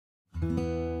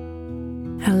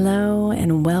Hello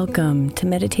and welcome to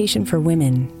Meditation for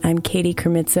Women. I'm Katie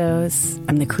Kremitzos.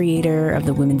 I'm the creator of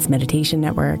the Women's Meditation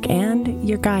Network and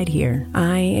your guide here.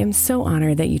 I am so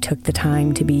honored that you took the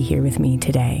time to be here with me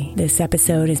today. This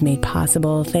episode is made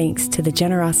possible thanks to the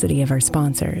generosity of our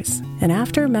sponsors. And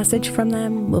after a message from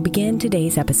them, we'll begin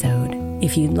today's episode.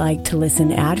 If you'd like to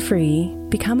listen ad-free,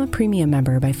 become a premium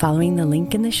member by following the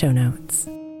link in the show notes.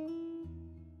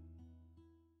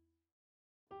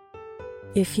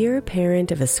 If you're a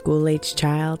parent of a school-aged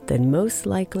child, then most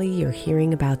likely you're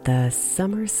hearing about the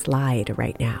summer slide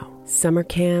right now. Summer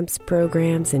camps,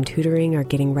 programs, and tutoring are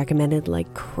getting recommended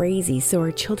like crazy so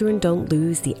our children don't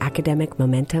lose the academic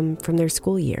momentum from their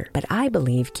school year. But I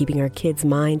believe keeping our kids'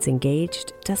 minds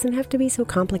engaged doesn't have to be so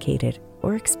complicated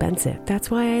or expensive.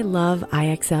 That's why I love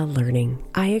IXL Learning.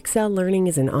 IXL Learning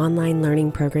is an online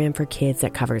learning program for kids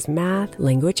that covers math,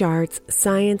 language arts,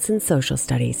 science, and social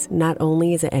studies. Not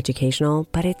only is it educational,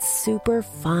 but it's super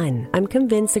fun. I'm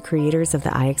convinced the creators of the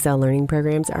IXL Learning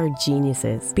programs are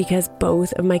geniuses because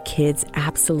both of my kids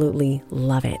absolutely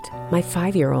love it. My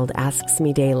 5-year-old asks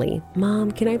me daily,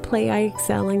 "Mom, can I play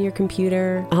IXL on your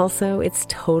computer?" Also, it's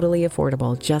totally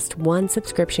affordable. Just one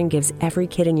subscription gives every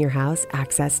kid in your house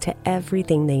access to everything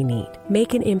they need.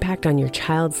 Make an impact on your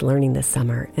child's learning this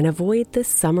summer and avoid the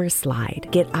summer slide.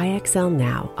 Get IXL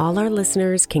now. All our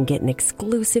listeners can get an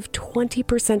exclusive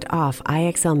 20% off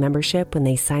IXL membership when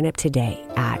they sign up today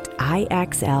at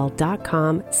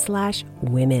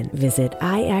IXL.com/women. Visit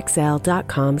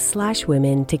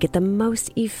IXL.com/women to get the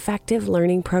most effective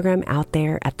learning program out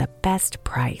there at the best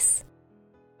price.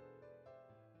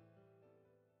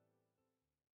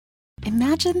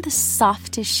 Imagine the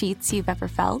softest sheets you've ever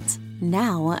felt.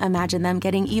 Now imagine them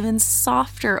getting even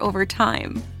softer over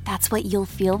time. That's what you'll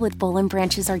feel with Boll &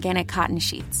 Branch's organic cotton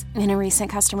sheets. In a recent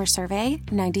customer survey,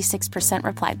 96%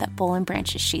 replied that Boll &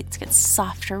 Branch's sheets get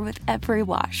softer with every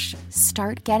wash.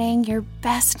 Start getting your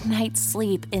best night's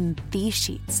sleep in these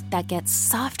sheets that get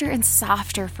softer and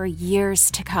softer for years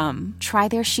to come. Try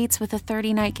their sheets with a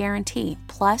 30-night guarantee,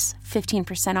 plus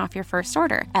 15% off your first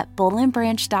order at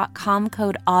bollandbranch.com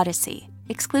code Odyssey.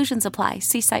 Exclusions apply.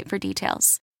 See site for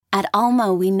details. At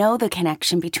Alma, we know the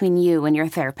connection between you and your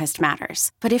therapist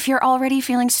matters. But if you're already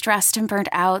feeling stressed and burnt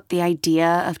out, the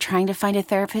idea of trying to find a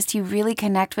therapist you really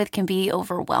connect with can be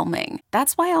overwhelming.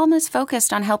 That's why Alma's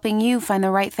focused on helping you find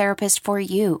the right therapist for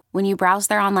you. When you browse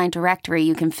their online directory,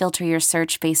 you can filter your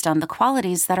search based on the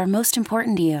qualities that are most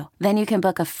important to you. Then you can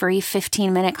book a free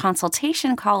 15-minute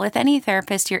consultation call with any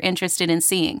therapist you're interested in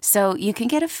seeing, so you can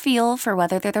get a feel for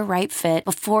whether they're the right fit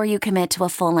before you commit to a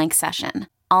full-length session.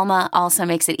 Alma also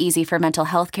makes it easy for mental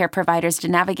health care providers to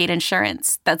navigate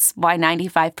insurance. That's why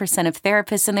 95% of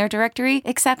therapists in their directory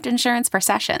accept insurance for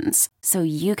sessions, so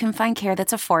you can find care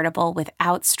that's affordable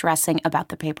without stressing about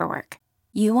the paperwork.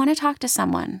 You want to talk to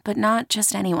someone, but not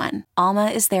just anyone.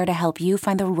 Alma is there to help you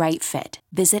find the right fit.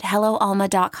 Visit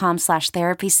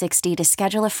helloalma.com/therapy60 to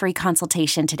schedule a free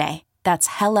consultation today. That's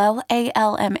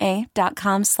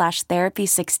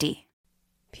helloalma.com/therapy60.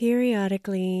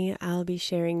 Periodically, I'll be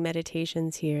sharing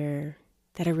meditations here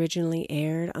that originally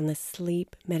aired on the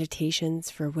Sleep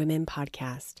Meditations for Women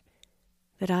podcast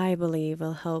that I believe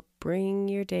will help bring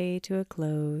your day to a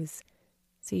close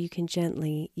so you can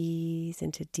gently ease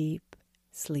into deep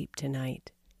sleep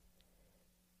tonight.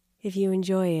 If you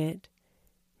enjoy it,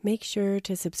 make sure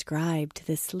to subscribe to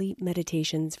the Sleep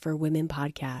Meditations for Women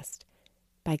podcast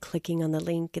by clicking on the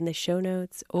link in the show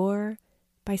notes or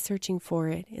by searching for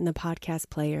it in the podcast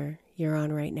player you're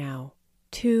on right now.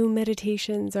 2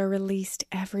 meditations are released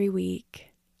every week,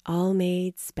 all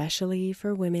made specially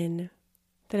for women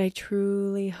that I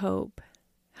truly hope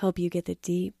help you get the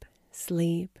deep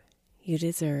sleep you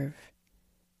deserve.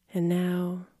 And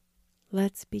now,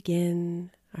 let's begin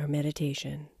our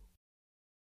meditation.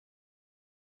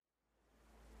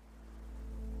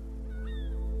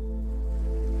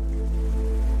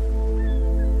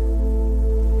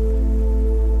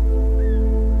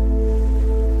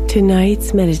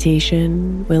 Tonight's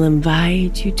meditation will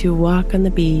invite you to walk on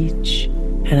the beach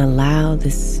and allow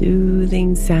the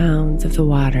soothing sounds of the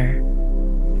water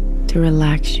to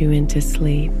relax you into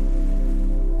sleep.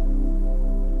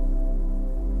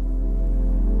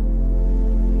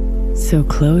 So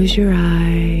close your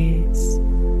eyes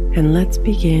and let's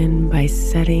begin by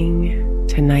setting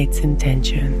tonight's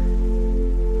intention.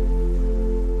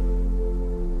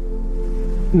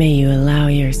 May you allow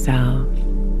yourself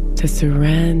to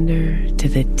surrender to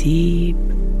the deep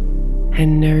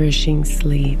and nourishing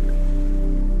sleep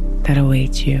that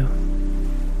awaits you.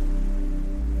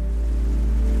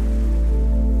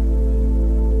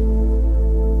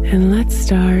 And let's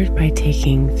start by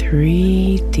taking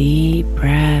 3 deep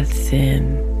breaths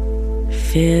in,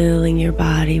 filling your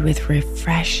body with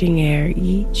refreshing air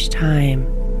each time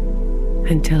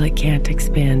until it can't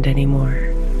expand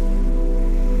anymore.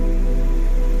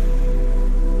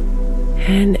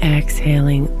 And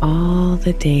exhaling all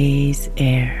the day's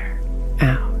air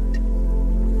out.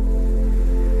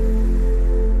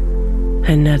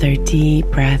 Another deep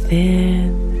breath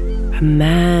in,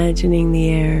 imagining the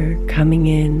air coming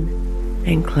in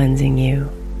and cleansing you.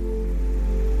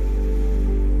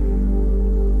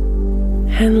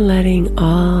 And letting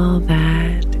all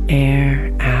that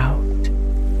air out.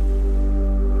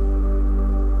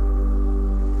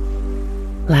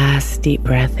 Last deep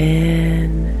breath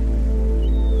in.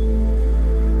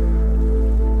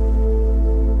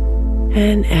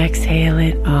 And exhale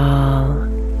it all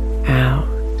out.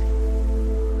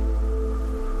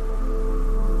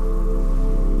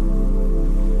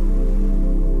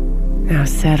 Now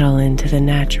settle into the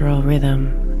natural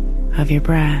rhythm of your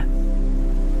breath,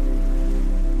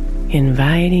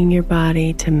 inviting your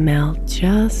body to melt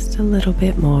just a little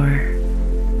bit more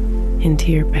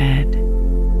into your bed.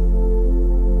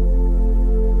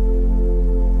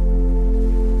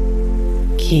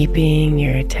 Keeping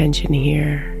your attention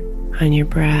here on your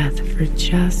breath for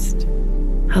just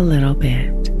a little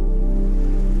bit.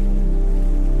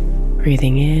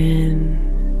 Breathing in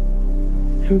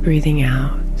and breathing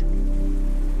out.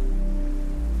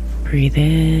 Breathe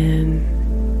in,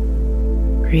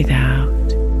 breathe out.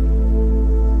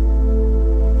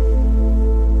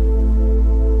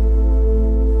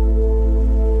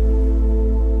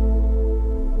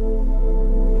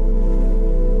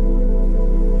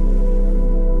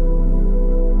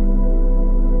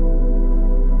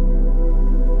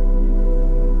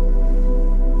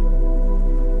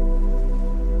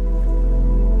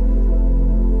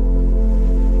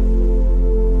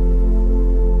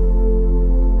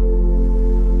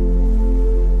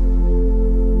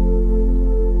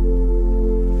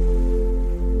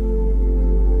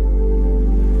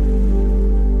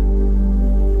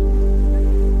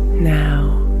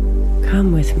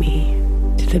 Come with me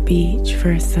to the beach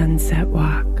for a sunset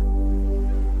walk.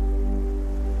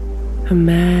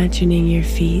 Imagining your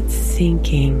feet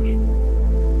sinking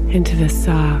into the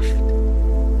soft,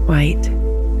 white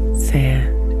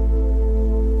sand.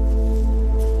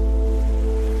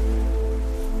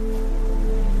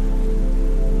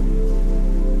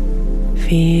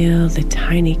 Feel the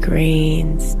tiny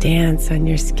grains dance on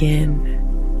your skin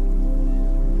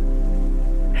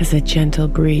as a gentle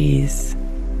breeze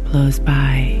blows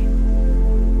by.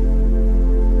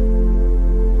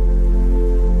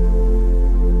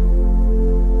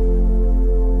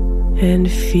 And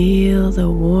feel the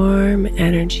warm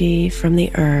energy from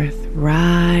the earth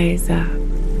rise up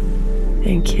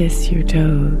and kiss your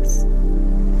toes.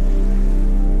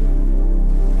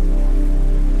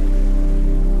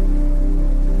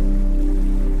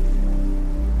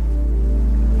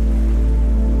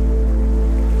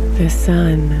 The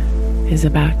sun is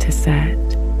about to set.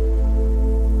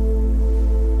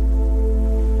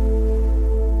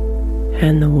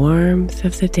 And the warmth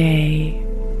of the day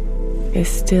is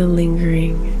still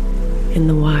lingering in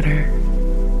the water.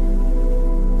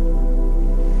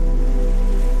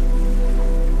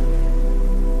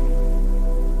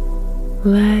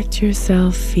 Let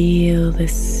yourself feel the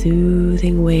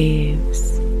soothing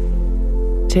waves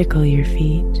tickle your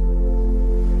feet.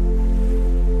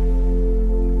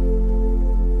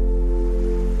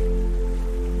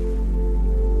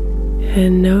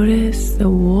 And notice the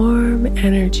warm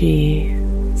energy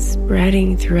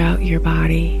spreading throughout your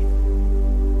body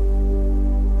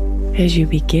as you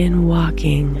begin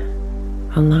walking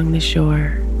along the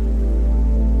shore.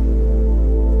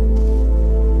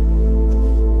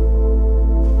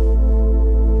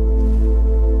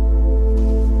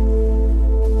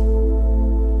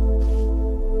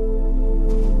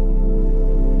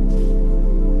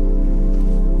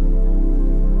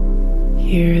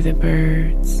 Hear the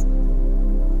birds.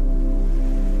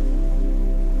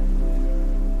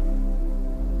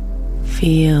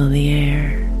 Feel the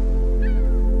air.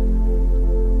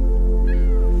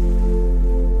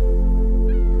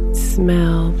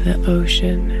 Smell the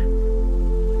ocean.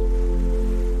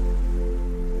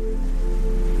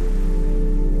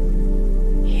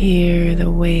 Hear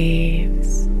the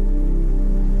waves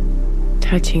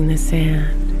touching the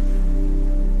sand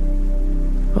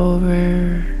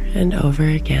over and over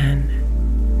again.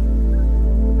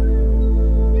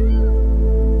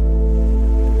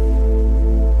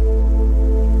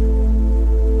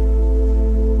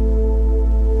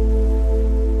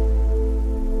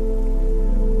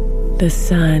 The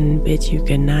sun bids you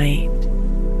good night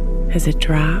as it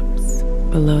drops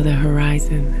below the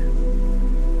horizon.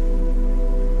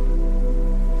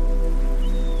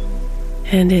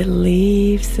 And it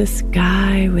leaves the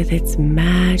sky with its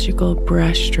magical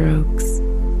brushstrokes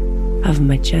of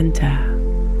magenta,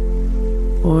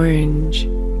 orange,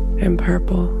 and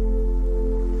purple.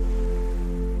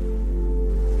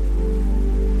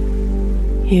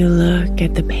 You look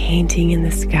at the painting in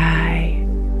the sky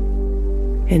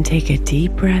and take a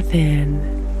deep breath in,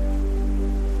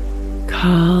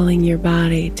 calling your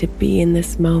body to be in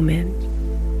this moment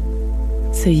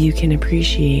so you can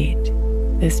appreciate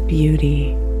this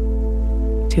beauty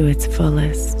to its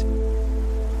fullest.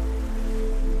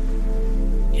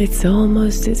 It's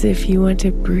almost as if you want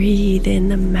to breathe in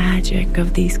the magic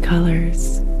of these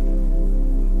colors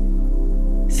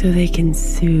so they can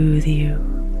soothe you,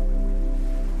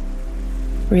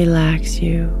 relax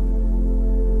you,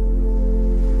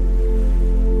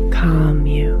 calm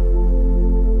you.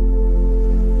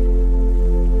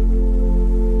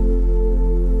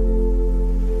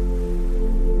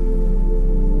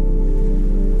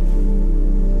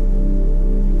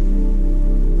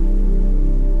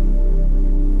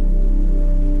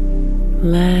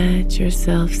 Let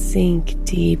yourself sink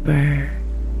deeper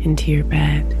into your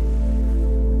bed.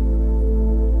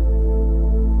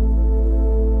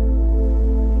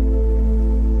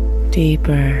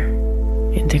 Deeper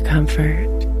into comfort.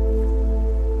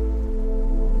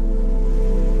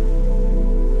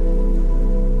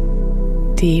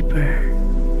 Deeper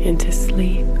into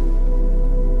sleep.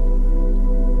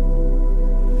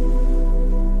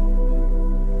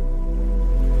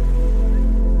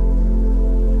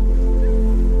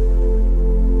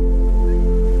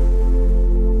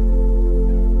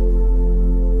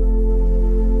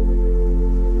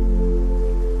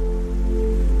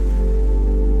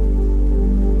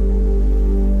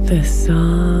 The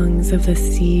songs of the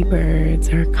seabirds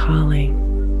are calling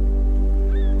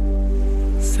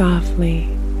softly,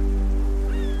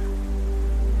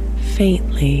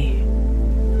 faintly,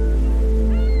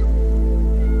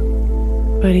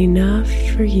 but enough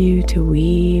for you to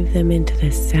weave them into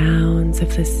the sounds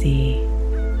of the sea.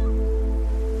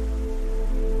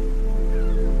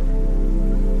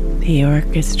 The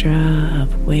orchestra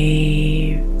of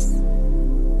waves,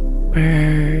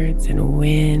 birds, and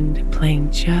wind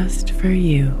playing just for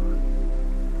you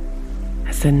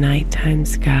as the nighttime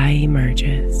sky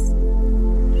emerges.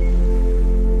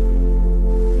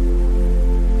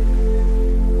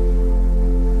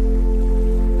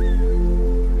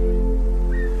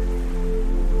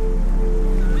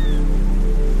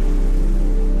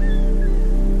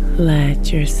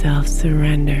 Let yourself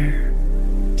surrender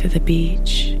to the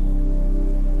beach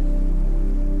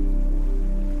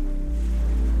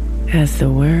as the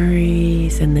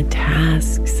worries and the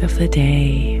tasks of the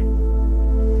day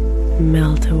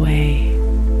melt away.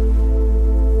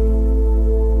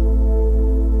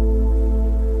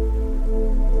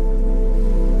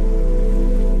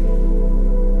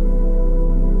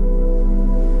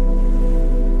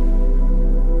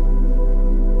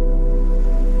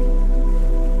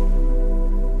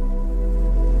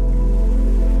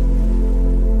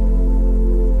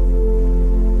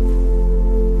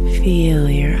 Feel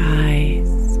your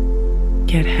eyes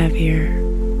get heavier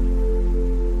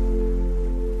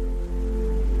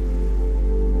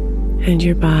and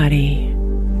your body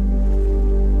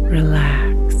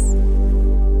relax.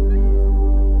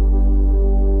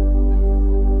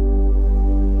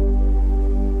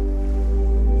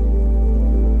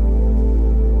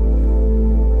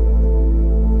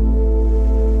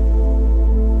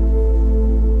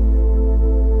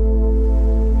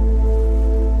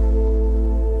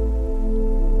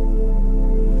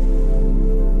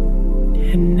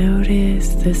 And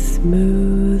notice the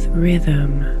smooth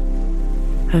rhythm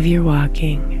of your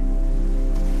walking.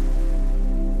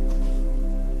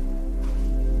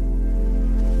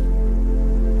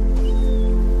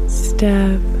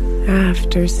 Step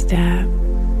after step,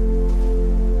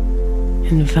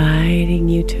 inviting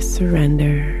you to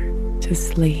surrender to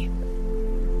sleep.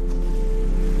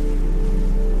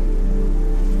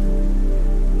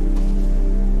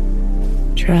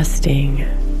 Trusting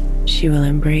she will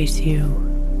embrace you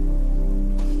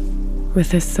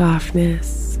with the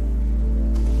softness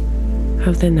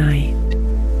of the night.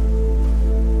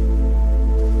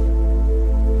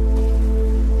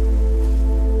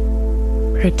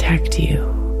 Protect you,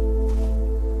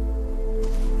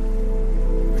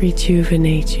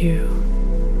 rejuvenate you,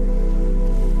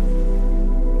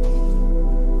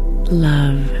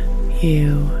 love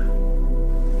you.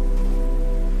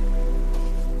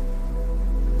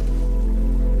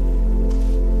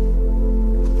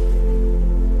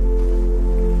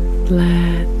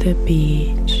 Let the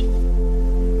beach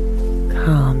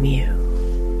calm you.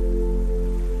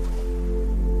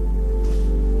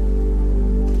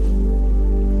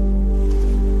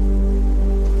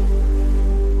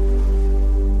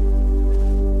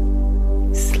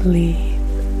 Sleep.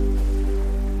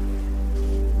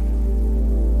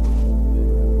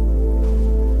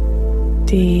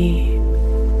 Deep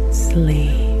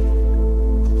sleep.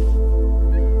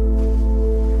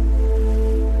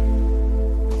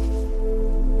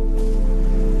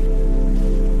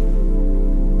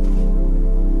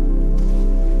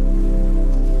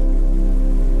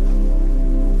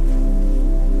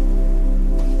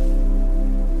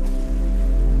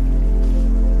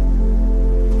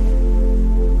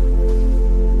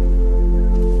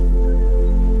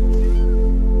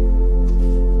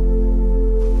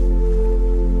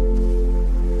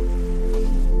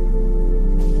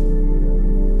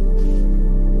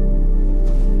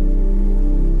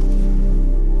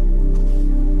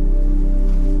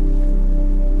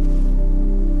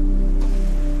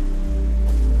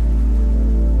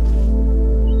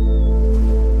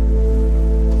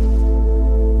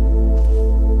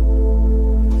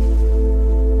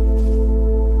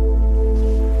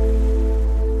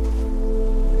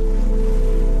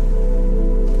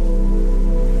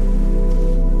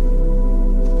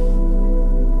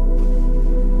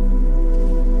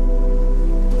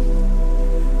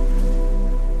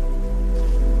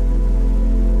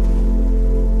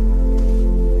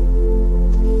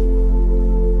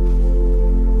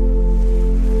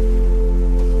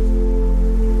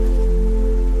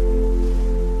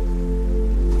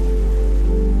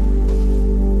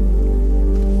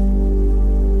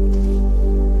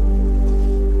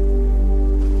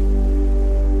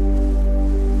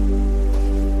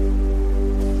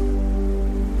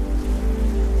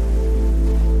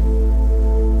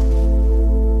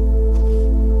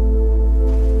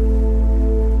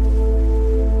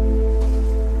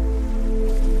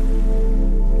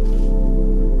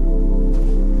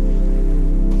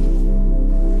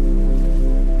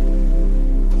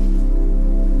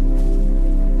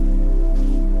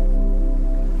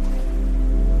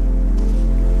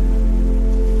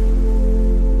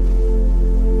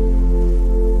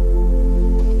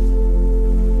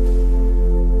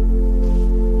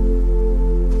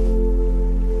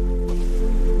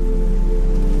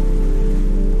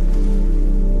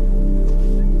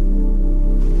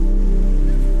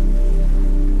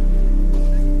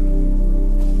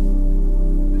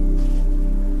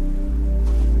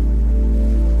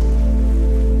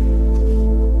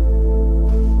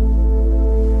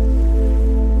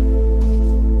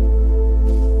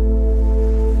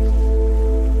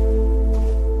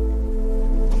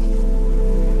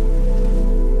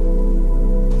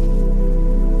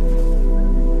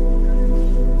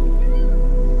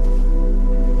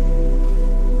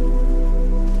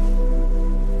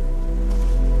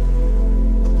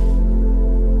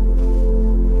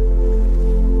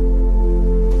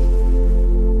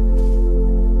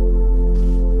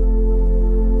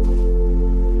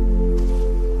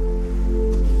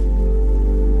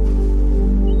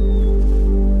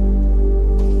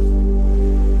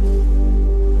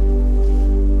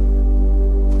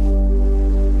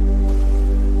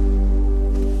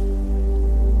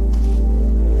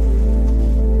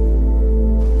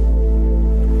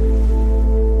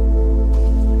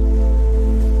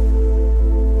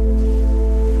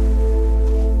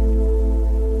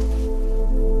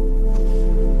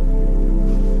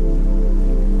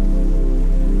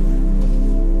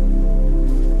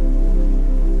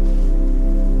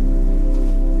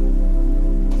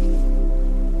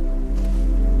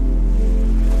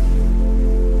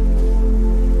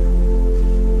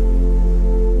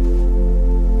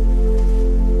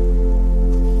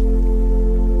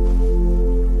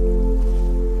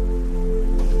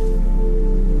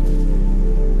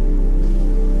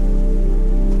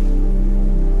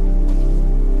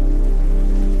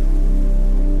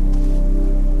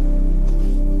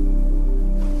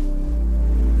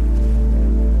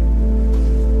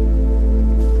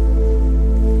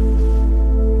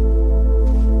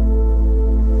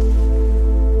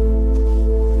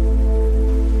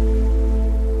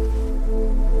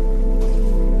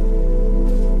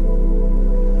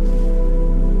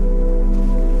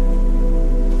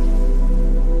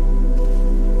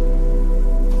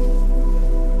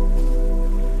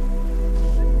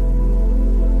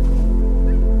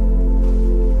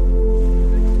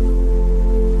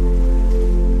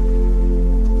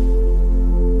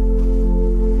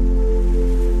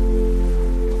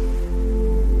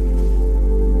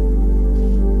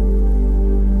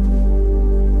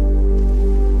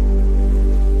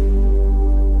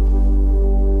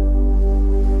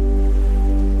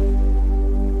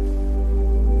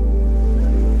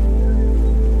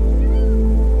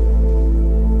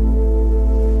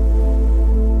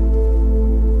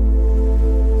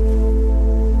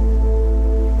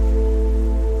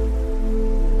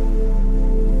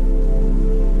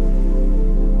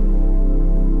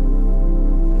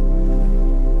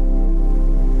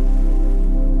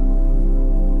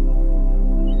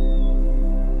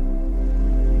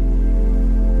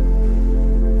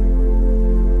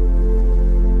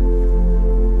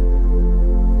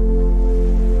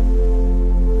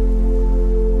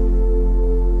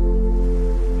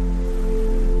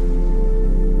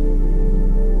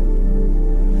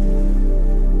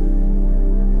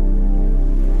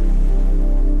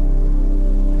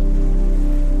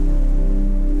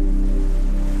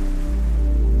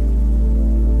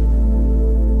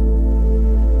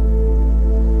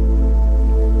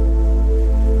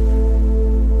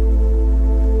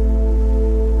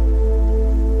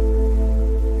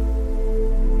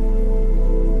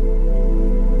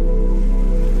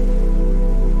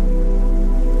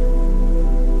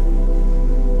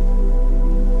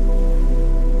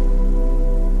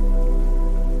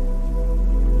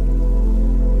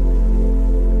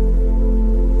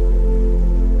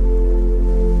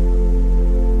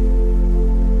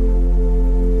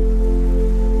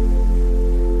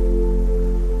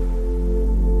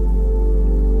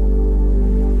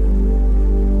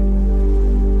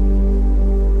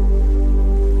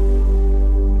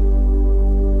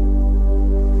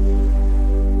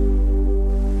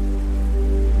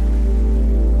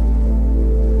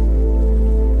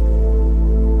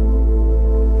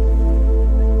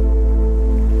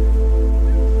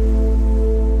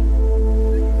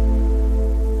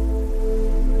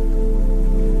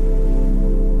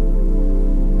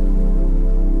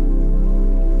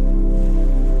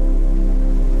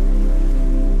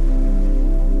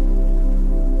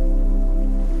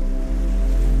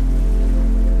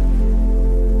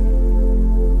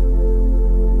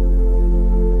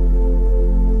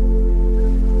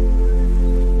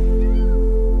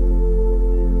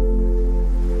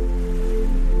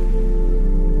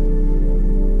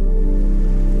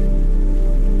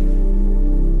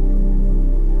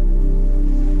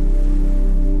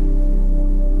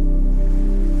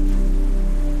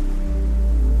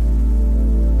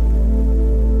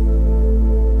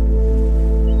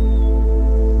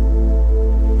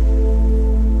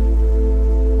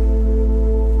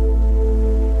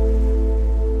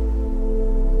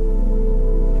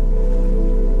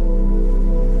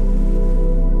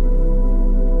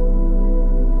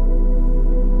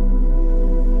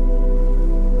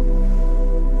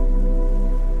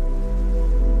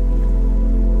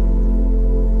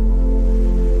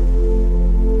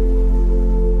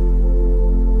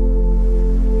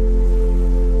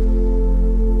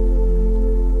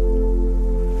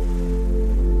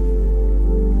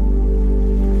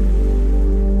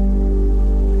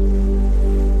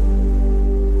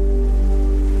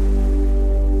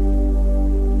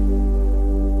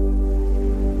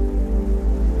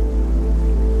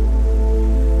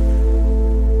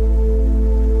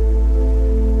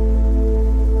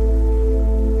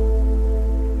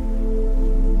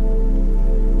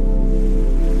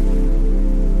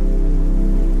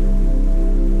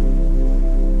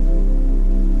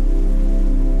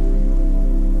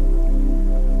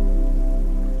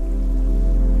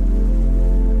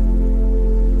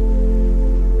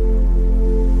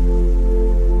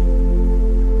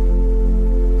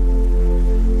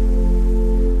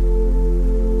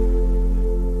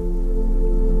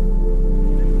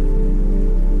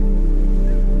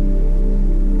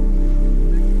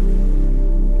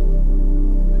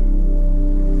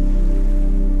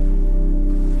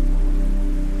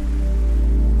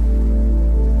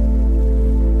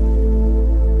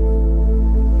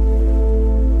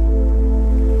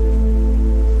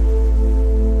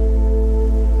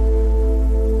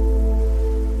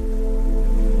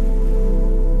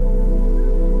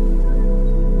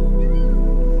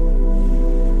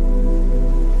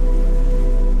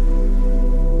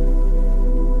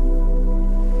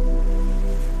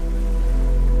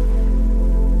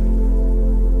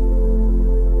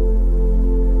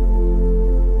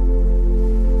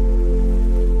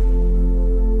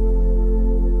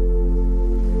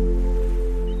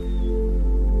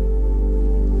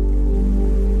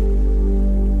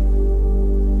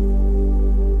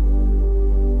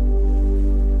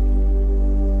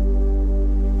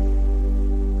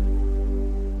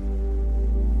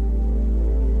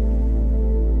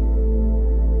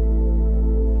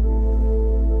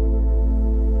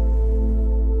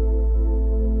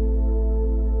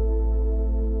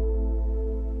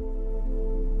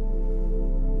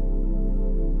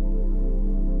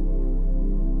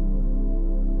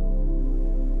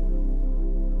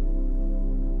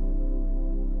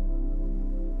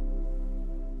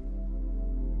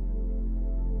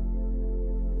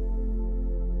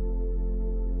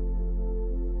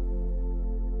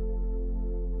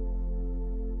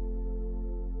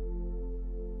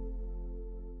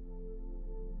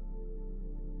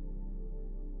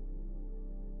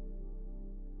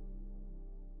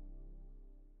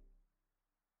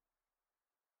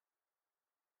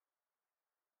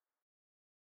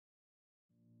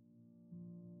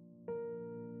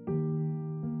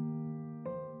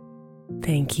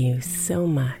 Thank you so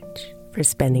much for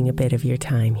spending a bit of your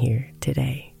time here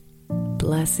today.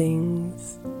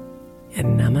 Blessings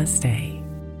and namaste.